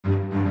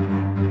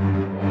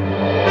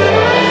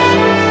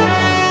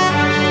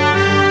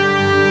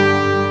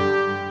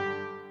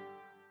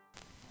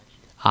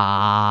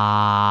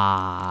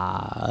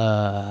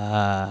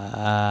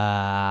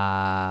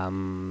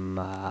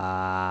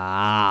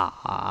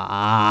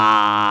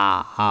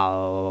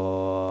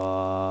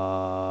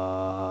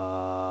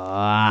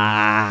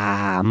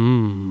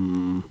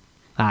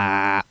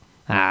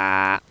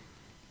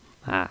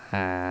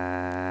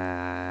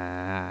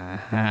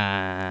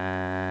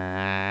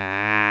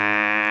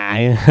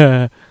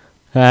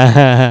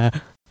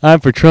I'm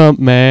for Trump,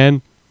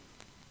 man.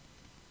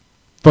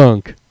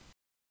 Funk.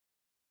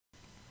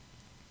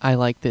 I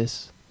like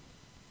this.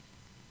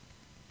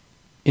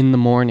 In the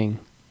morning,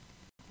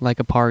 like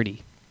a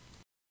party.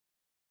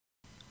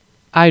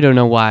 I don't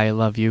know why I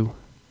love you.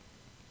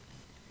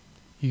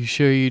 You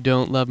sure you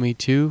don't love me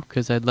too?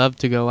 'Cause I'd love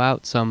to go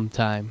out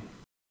sometime.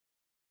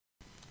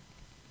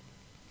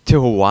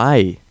 To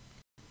Hawaii.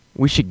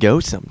 We should go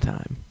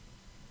sometime.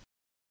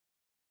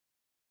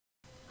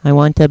 I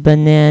want a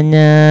banana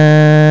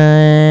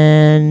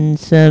and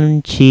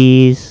some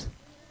cheese.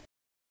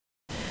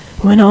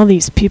 When all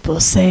these people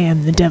say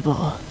I'm the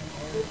devil,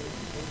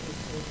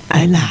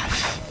 I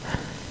laugh.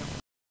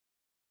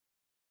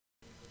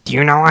 Do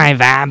you know I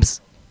have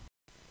abs?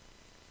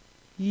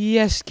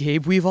 Yes,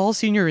 Gabe, we've all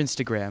seen your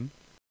Instagram.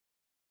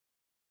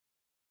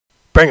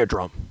 Bring a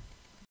drum.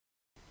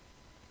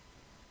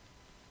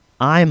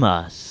 I'm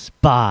a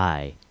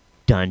spy.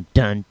 Dun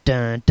dun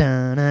dun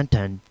dun dun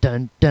dun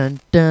dun dun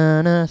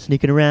dun.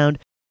 Sneaking around.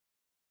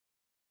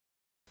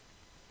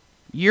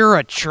 You're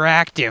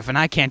attractive, and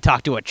I can't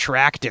talk to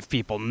attractive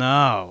people,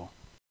 no.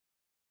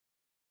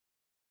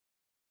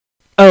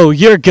 Oh,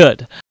 you're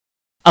good.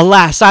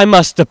 Alas, I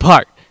must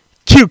depart.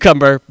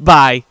 Cucumber,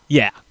 bye,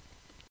 yeah.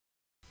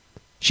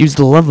 She was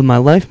the love of my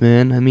life,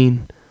 man. I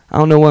mean, I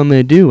don't know what I'm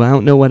gonna do. I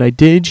don't know what I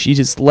did. She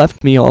just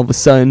left me all of a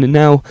sudden, and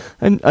now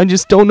I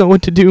just don't know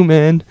what to do,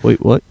 man.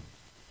 Wait, what?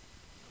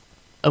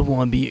 I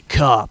want to be a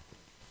cop.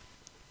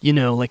 You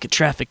know, like a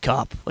traffic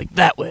cop, like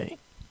that way.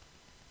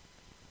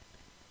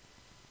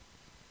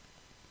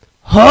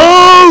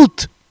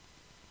 Halt!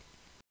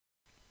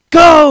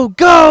 Go,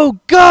 go,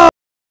 go!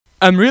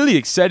 I'm really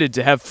excited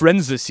to have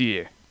friends this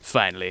year,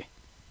 finally.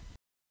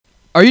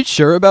 Are you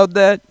sure about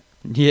that?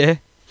 Yeah.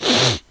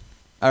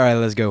 Alright,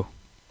 let's go.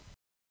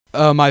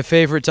 My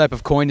favorite type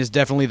of coin is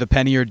definitely the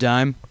penny or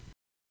dime.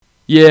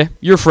 Yeah,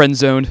 you're friend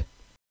zoned.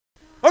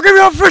 I'll give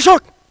you a fish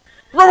hook!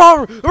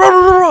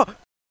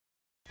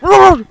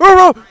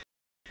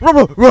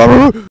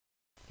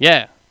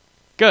 Yeah,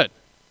 good.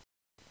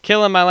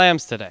 Killing my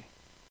lambs today.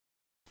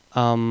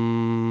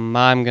 I'm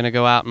gonna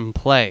go out and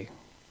play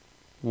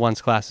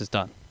once class is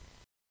done.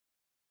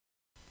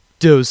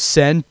 Dos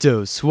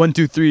Santos. 1,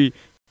 2, 3,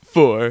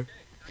 4.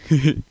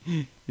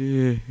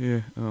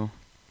 Yeah, oh.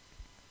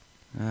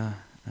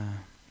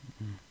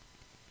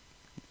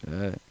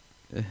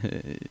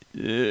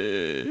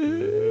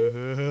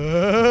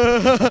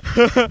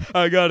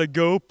 I gotta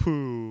go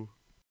poo.